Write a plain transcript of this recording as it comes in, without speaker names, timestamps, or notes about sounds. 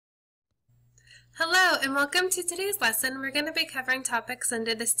Hello and welcome to today's lesson. We're going to be covering topics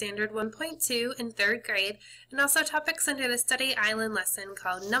under the Standard 1.2 in 3rd grade and also topics under the Study Island lesson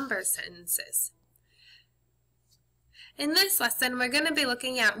called Number Sentences. In this lesson, we're going to be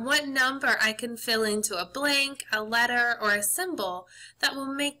looking at what number I can fill into a blank, a letter, or a symbol that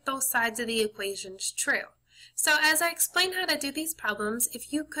will make both sides of the equations true. So as I explain how to do these problems,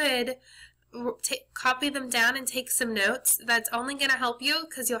 if you could copy them down and take some notes, that's only going to help you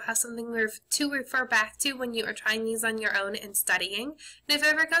because you'll have something to refer back to when you are trying these on your own and studying. And if you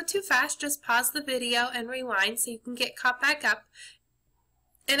ever go too fast, just pause the video and rewind so you can get caught back up.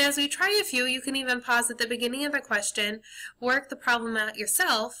 And as we try a few, you can even pause at the beginning of a question, work the problem out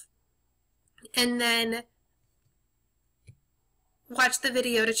yourself, and then watch the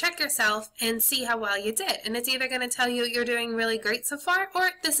video to check yourself and see how well you did. And it's either going to tell you you're doing really great so far, or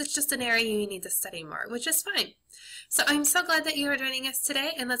this is just an area you need to study more, which is fine. So I'm so glad that you are joining us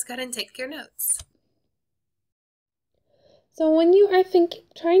today, and let's go ahead and take your notes. So when you are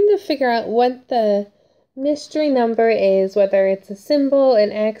trying to figure out what the mystery number is, whether it's a symbol,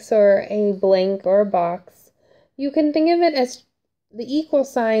 an X, or a blank, or a box, you can think of it as the equal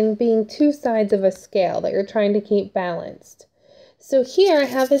sign being two sides of a scale that you're trying to keep balanced. So here I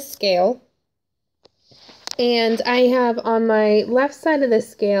have a scale, and I have on my left side of the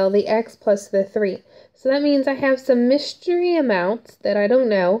scale the X plus the 3. So that means I have some mystery amount that I don't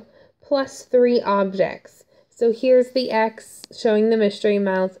know, plus 3 objects. So here's the X showing the mystery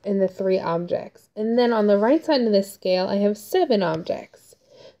amount and the 3 objects. And then on the right side of the scale, I have 7 objects.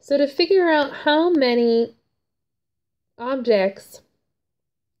 So to figure out how many objects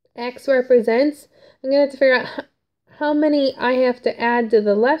X represents, I'm going to have to figure out how many I have to add to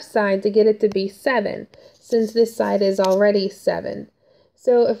the left side to get it to be 7, since this side is already 7.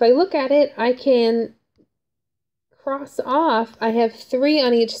 So if I look at it, I can cross off, I have 3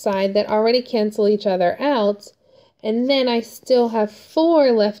 on each side that already cancel each other out, and then I still have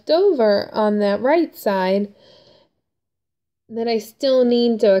 4 left over on that right side that I still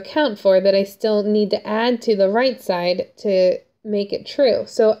need to account for, that I still need to add to the right side to make it true.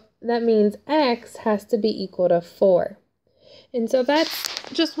 So that means X has to be equal to 4. And so that's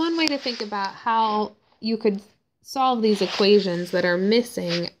just one way to think about how you could solve these equations that are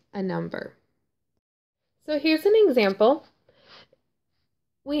missing a number. So here's an example.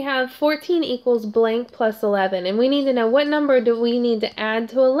 We have 14 equals blank plus 11, and we need to know what number do we need to add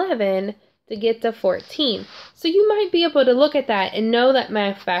to 11 to get to 14. So you might be able to look at that and know that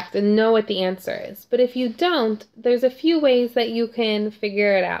math fact and know what the answer is. But if you don't, there's a few ways that you can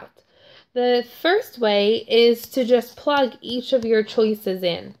figure it out. The first way is to just plug each of your choices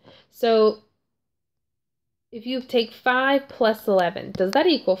in. So if you take 5 plus 11, does that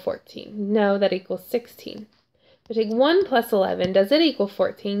equal 14? No, that equals 16. If I take 1 plus 11, does it equal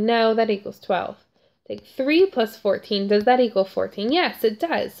 14? No, that equals 12. Take 3 plus 14, does that equal 14? Yes, it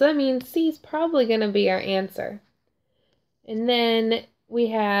does. So that means C is probably going to be our answer. And then we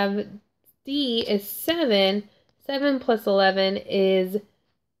have D is 7. 7 plus 11 is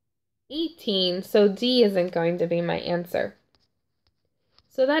 18, so D isn't going to be my answer.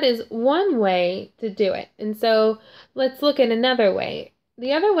 So that is one way to do it. And so let's look at another way.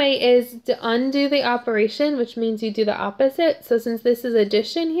 The other way is to undo the operation, which means you do the opposite. So since this is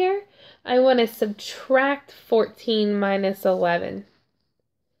addition here, I want to subtract 14 minus 11.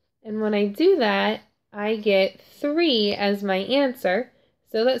 And when I do that, I get 3 as my answer.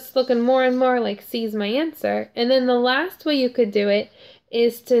 So that's looking more and more like C is my answer. And then the last way you could do it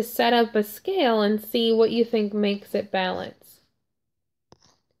is to set up a scale and see what you think makes it balance.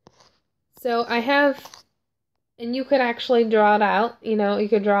 So I have, and you could actually draw it out, you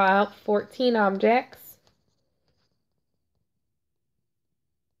could draw out 14 objects.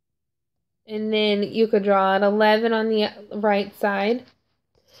 And then you could draw out 11 on the right side.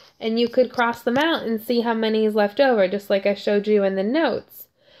 And you could cross them out and see how many is left over, just like I showed you in the notes.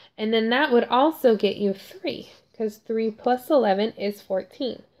 And then that would also get you 3. Because 3 plus 11 is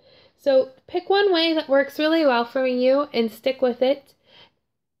 14. So pick one way that works really well for you and stick with it.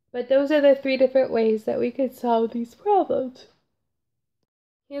 But those are the 3 different ways that we could solve these problems.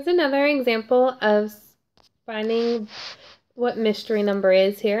 Here's another example of finding what mystery number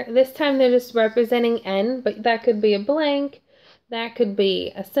is here. This time they're just representing N, but that could be a blank. That could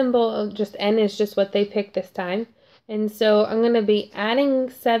be a symbol. Just N is just what they picked this time. And so I'm going to be adding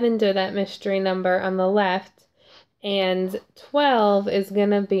 7 to that mystery number on the left. And 12 is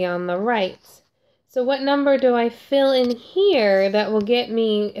going to be on the right. So what number do I fill in here that will get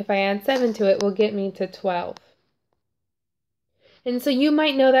me, if I add 7 to it, will get me to 12? And so you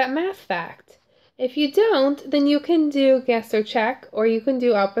might know that math fact. If you don't, then you can do guess or check, or you can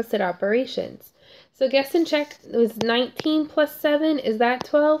do opposite operations. So guess and check. It was 19 plus 7. Is that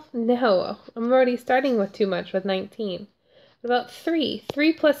 12? No. I'm already starting with too much with 19. What about 3?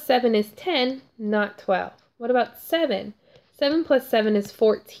 3 plus 7 is 10, not 12. What about 7? 7 plus 7 is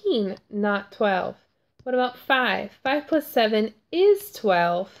 14, not 12. What about 5? 5 plus 7 is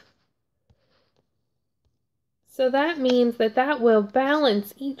 12. So that means that that will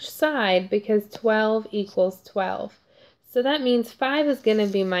balance each side because 12 equals 12. So that means 5 is going to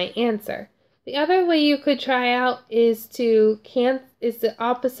be my answer. The other way you could try out is the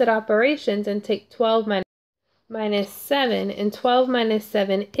opposite operations and take 12 minus 7, and 12 minus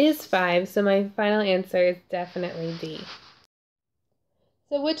 7 is 5, so my final answer is definitely D.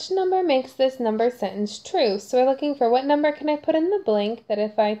 So which number makes this number sentence true? So we're looking for what number can I put in the blank that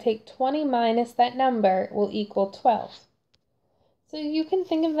if I take 20 minus that number will equal 12. So you can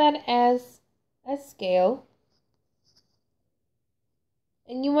think of that as a scale.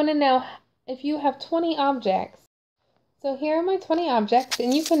 And you want to know if you have 20 objects. So here are my 20 objects,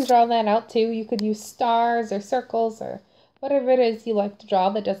 and you can draw that out too. You could use stars or circles or whatever it is you like to draw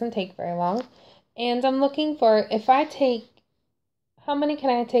that doesn't take very long. And I'm looking for how many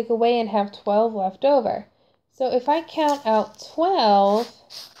can I take away and have 12 left over? So if I count out 12,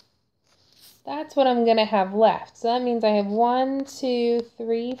 that's what I'm going to have left. So that means I have 1, 2,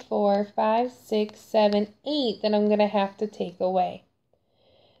 3, 4, 5, 6, 7, 8 that I'm going to have to take away.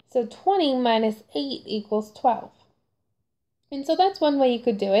 So 20 minus 8 equals 12. And so that's one way you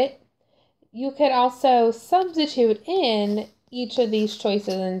could do it. You could also substitute in each of these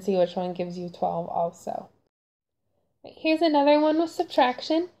choices and see which one gives you 12 also. Here's another one with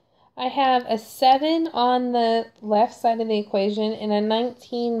subtraction. I have a 7 on the left side of the equation and a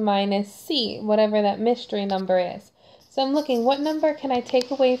 19 minus C, whatever that mystery number is. So I'm looking, what number can I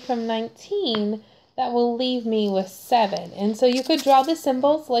take away from 19 that will leave me with 7? And so you could draw the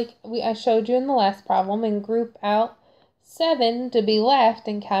symbols like I showed you in the last problem and group out 7 to be left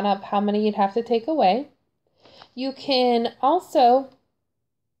and count up how many you'd have to take away. You can also,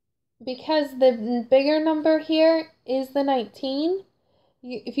 because the bigger number here is the 19,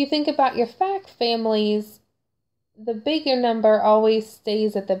 if you think about your fact families, the bigger number always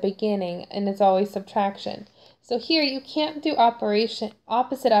stays at the beginning and it's always subtraction. So here you can't do opposite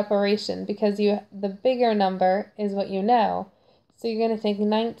operation because the bigger number is what you know. So you're going to take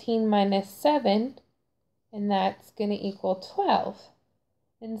 19 minus 7 and that's going to equal 12.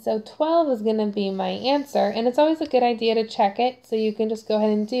 And so 12 is going to be my answer, and it's always a good idea to check it, so you can just go ahead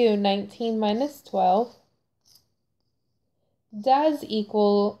and do 19 minus 12 does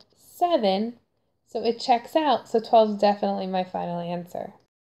equal 7, so it checks out, so 12 is definitely my final answer.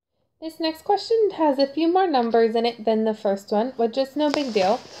 This next question has a few more numbers in it than the first one, but just no big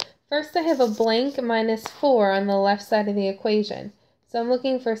deal. First I have a blank minus 4 on the left side of the equation. So I'm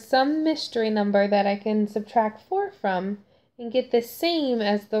looking for some mystery number that I can subtract 4 from and get the same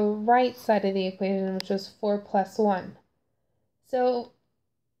as the right side of the equation, which was 4 plus 1. So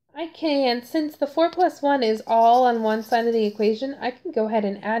I can, since the 4 plus 1 is all on one side of the equation, I can go ahead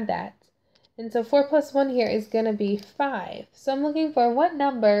and add that. And so 4 plus 1 here is going to be 5. So I'm looking for what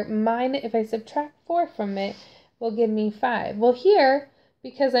number, if I subtract 4 from it, will give me 5. Well here,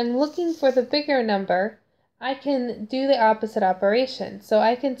 because I'm looking for the bigger number, I can do the opposite operation. So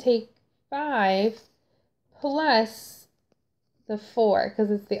I can take 5 plus the 4,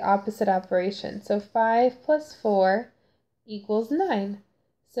 because it's the opposite operation. So 5 plus 4 equals 9.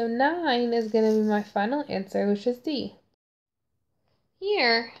 So 9 is going to be my final answer, which is D.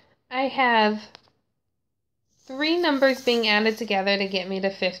 Here, I have 3 numbers being added together to get me to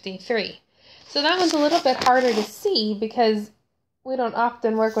 53. So that one's a little bit harder to see because we don't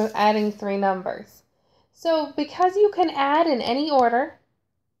often work with adding 3 numbers. So because you can add in any order,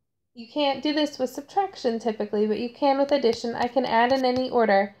 you can't do this with subtraction typically, but you can with addition. I can add in any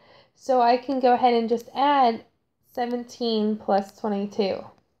order. So I can go ahead and just add 17 plus 22.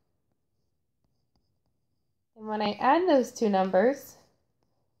 And when I add those two numbers,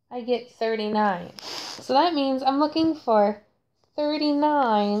 I get 39. So that means I'm looking for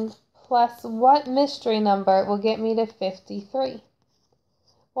 39 plus what mystery number will get me to 53.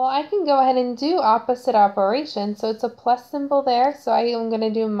 Well, I can go ahead and do opposite operation. So it's a plus symbol there. So I am going to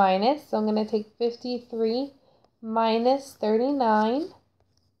do minus. So I'm going to take 53 minus 39.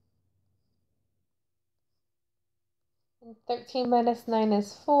 And 13 minus 9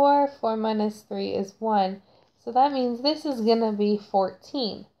 is 4. 4 minus 3 is 1. So that means this is going to be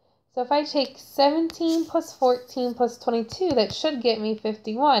 14. So if I take 17 plus 14 plus 22, that should get me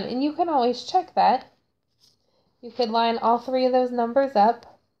 51. And you can always check that. You could line all 3 of those numbers up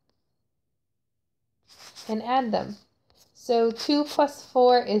and add them. So 2 plus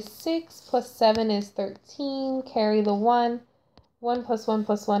 4 is 6, plus 7 is 13, carry the 1. 1 plus 1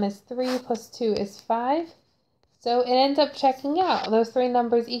 plus 1 is 3, plus 2 is 5. So it ends up checking out. Those three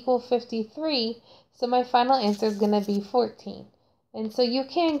numbers equal 53, so my final answer is going to be 14. And so you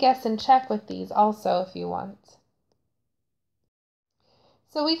can guess and check with these also if you want.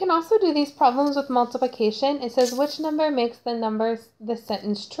 So we can also do these problems with multiplication. It says which number makes the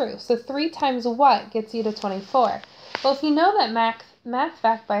sentence true. So 3 times what gets you to 24? Well, if you know that math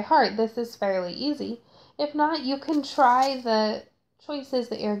fact by heart, this is fairly easy. If not, you can try the choices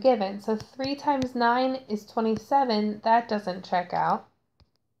that you're given. So 3 times 9 is 27. That doesn't check out.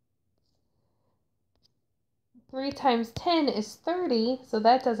 3 times 10 is 30. So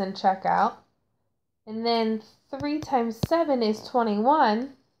that doesn't check out. And then 3 times 7 is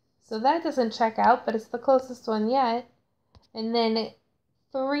 21. So that doesn't check out, but it's the closest one yet. And then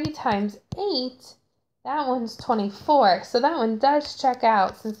 3 times 8, that one's 24. So that one does check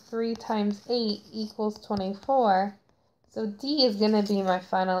out since 3 times 8 equals 24. So D is going to be my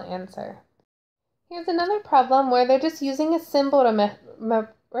final answer. Here's another problem where they're just using a symbol to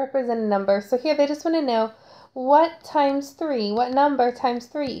represent a number. So here they just want to know what number times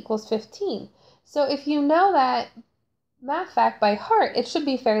 3 equals 15. So if you know that math fact by heart, it should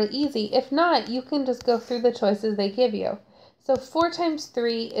be fairly easy. If not, you can just go through the choices they give you. So 4 times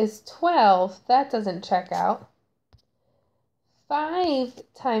 3 is 12. That doesn't check out. 5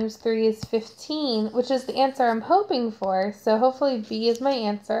 times 3 is 15, which is the answer I'm hoping for. So hopefully B is my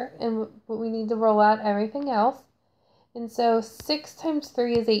answer, and we need to roll out everything else. And so 6 times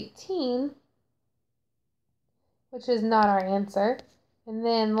 3 is 18, which is not our answer. And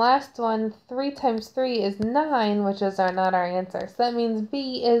then last one, 3 times 3 is 9, which is not our answer. So that means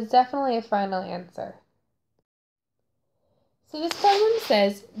B is definitely a final answer. So this problem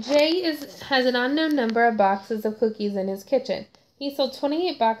says Jay has an unknown number of boxes of cookies in his kitchen. He sold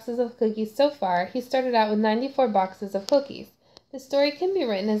 28 boxes of cookies so far. He started out with 94 boxes of cookies. The story can be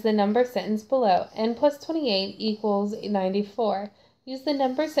written as the number sentence below. N plus 28 equals 94. Use the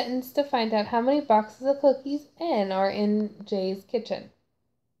number sentence to find out how many boxes of cookies N are in Jay's kitchen.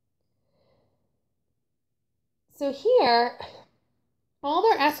 So here, all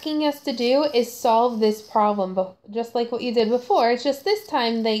they're asking us to do is solve this problem, just like what you did before. It's just this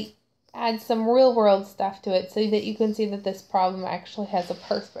time they add some real-world stuff to it so that you can see that this problem actually has a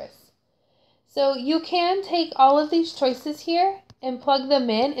purpose. So you can take all of these choices here and plug them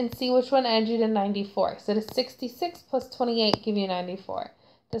in and see which one adds you to 94. So does 66 plus 28 give you 94?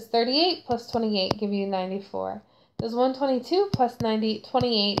 Does 38 plus 28 give you 94? Does 122 plus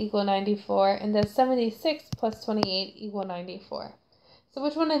 28 equal 94? And does 76 plus 28 equal 94? So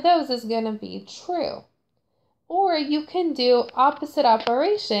which one of those is going to be true? Or you can do opposite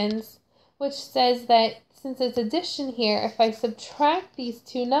operations, which says that since it's addition here, if I subtract these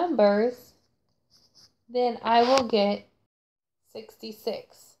two numbers, then I will get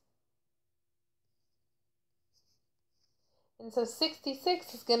 66. And so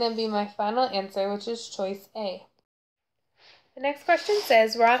 66 is going to be my final answer, which is choice A. The next question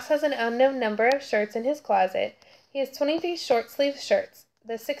says, Ross has an unknown number of shirts in his closet. He has 23 short-sleeved shirts.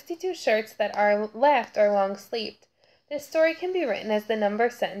 The 62 shirts that are left are long-sleeved. This story can be written as the number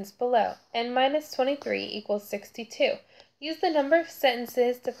sentence below. N minus 23 equals 62. Use the number of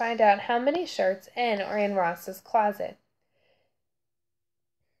sentences to find out how many shirts N are in Ross's closet.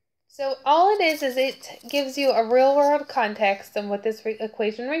 So all it is it gives you a real-world context on what this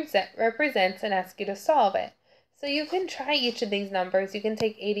equation represents and asks you to solve it. So you can try each of these numbers. You can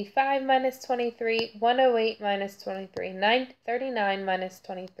take 85 minus 23, 108 minus 23, 39 minus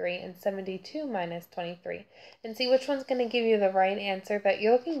 23, and 72 minus 23, and see which one's going to give you the right answer that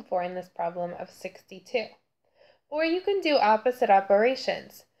you're looking for in this problem of 62. Or you can do opposite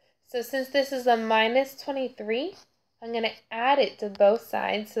operations. So since this is a minus 23, I'm going to add it to both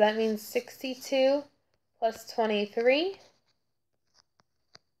sides. So that means 62 plus 23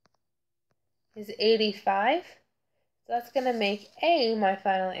 is 85. So that's going to make A my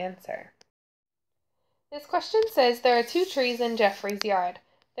final answer. This question says there are 2 trees in Jeffrey's yard.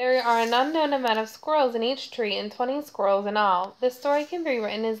 There are an unknown amount of squirrels in each tree and 20 squirrels in all. This story can be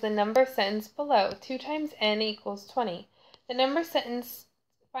written as the number sentence below. 2 times N equals 20.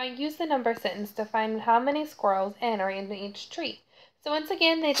 Use the number sentence to find how many squirrels N are in each tree. So once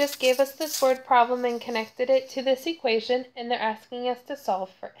again, they just gave us this word problem and connected it to this equation, and they're asking us to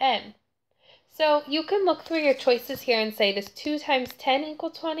solve for N. So you can look through your choices here and say, does 2 times 10 equal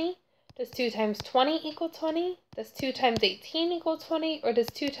 20? Does 2 times 20 equal 20? Does 2 times 18 equal 20? Or does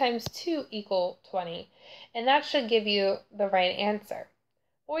 2 times 2 equal 20? And that should give you the right answer.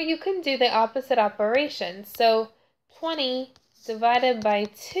 Or you can do the opposite operation. So 20 divided by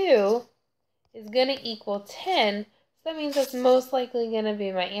 2 is going to equal 10. So that means that's most likely going to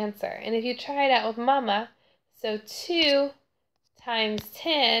be my answer. And if you try it out with Mama, so 2 times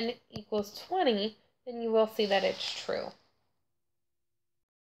 10 equals 20, then you will see that it's true.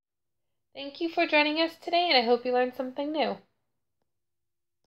 Thank you for joining us today, and I hope you learned something new.